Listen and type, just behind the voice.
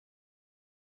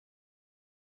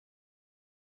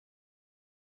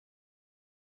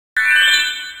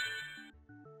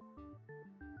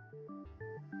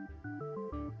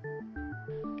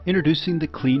Introducing the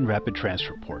Clean Rapid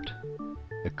Transfer Port,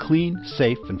 a clean,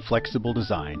 safe, and flexible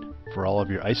design for all of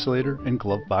your isolator and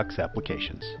glove box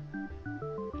applications.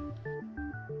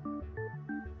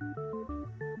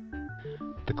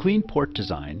 The clean port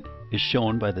design is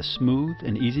shown by the smooth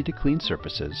and easy to clean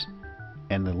surfaces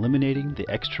and eliminating the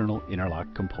external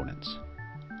interlock components.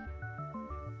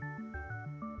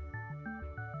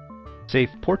 Safe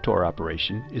port door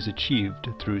operation is achieved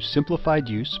through simplified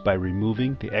use by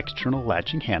removing the external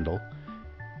latching handle,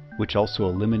 which also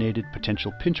eliminated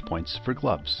potential pinch points for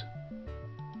gloves.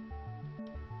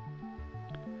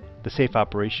 The safe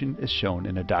operation is shown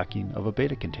in a docking of a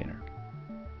beta container.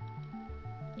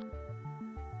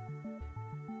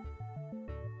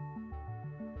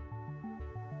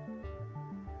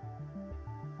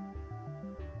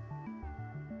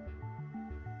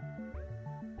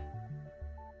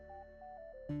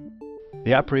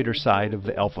 The operator side of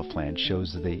the alpha flange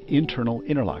shows the internal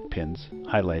interlock pins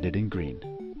highlighted in green.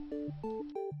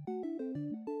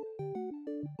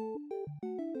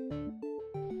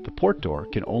 The port door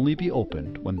can only be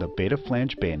opened when the beta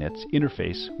flange bayonets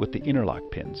interface with the interlock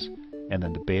pins, and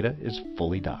then the beta is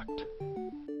fully docked.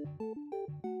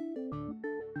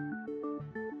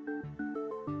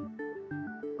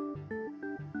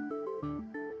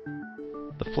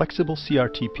 The flexible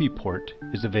CRTP port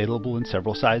is available in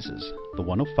several sizes, the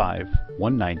 105,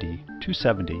 190,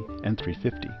 270, and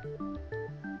 350.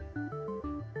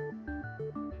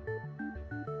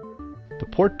 The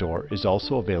port door is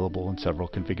also available in several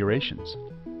configurations: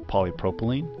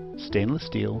 polypropylene, stainless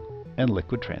steel, and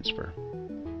liquid transfer.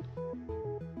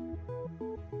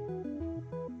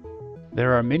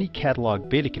 There are many catalog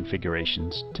beta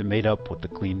configurations to mate up with the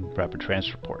Clean Rapid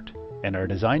Transfer Port, and our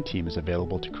design team is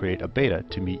available to create a beta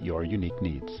to meet your unique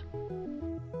needs.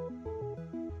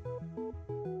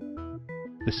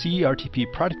 The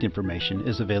CRTP product information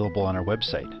is available on our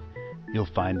website. You'll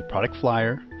find the product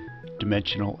flyer,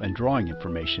 dimensional and drawing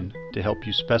information to help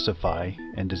you specify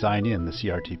and design in the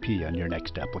CRTP on your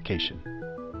next application.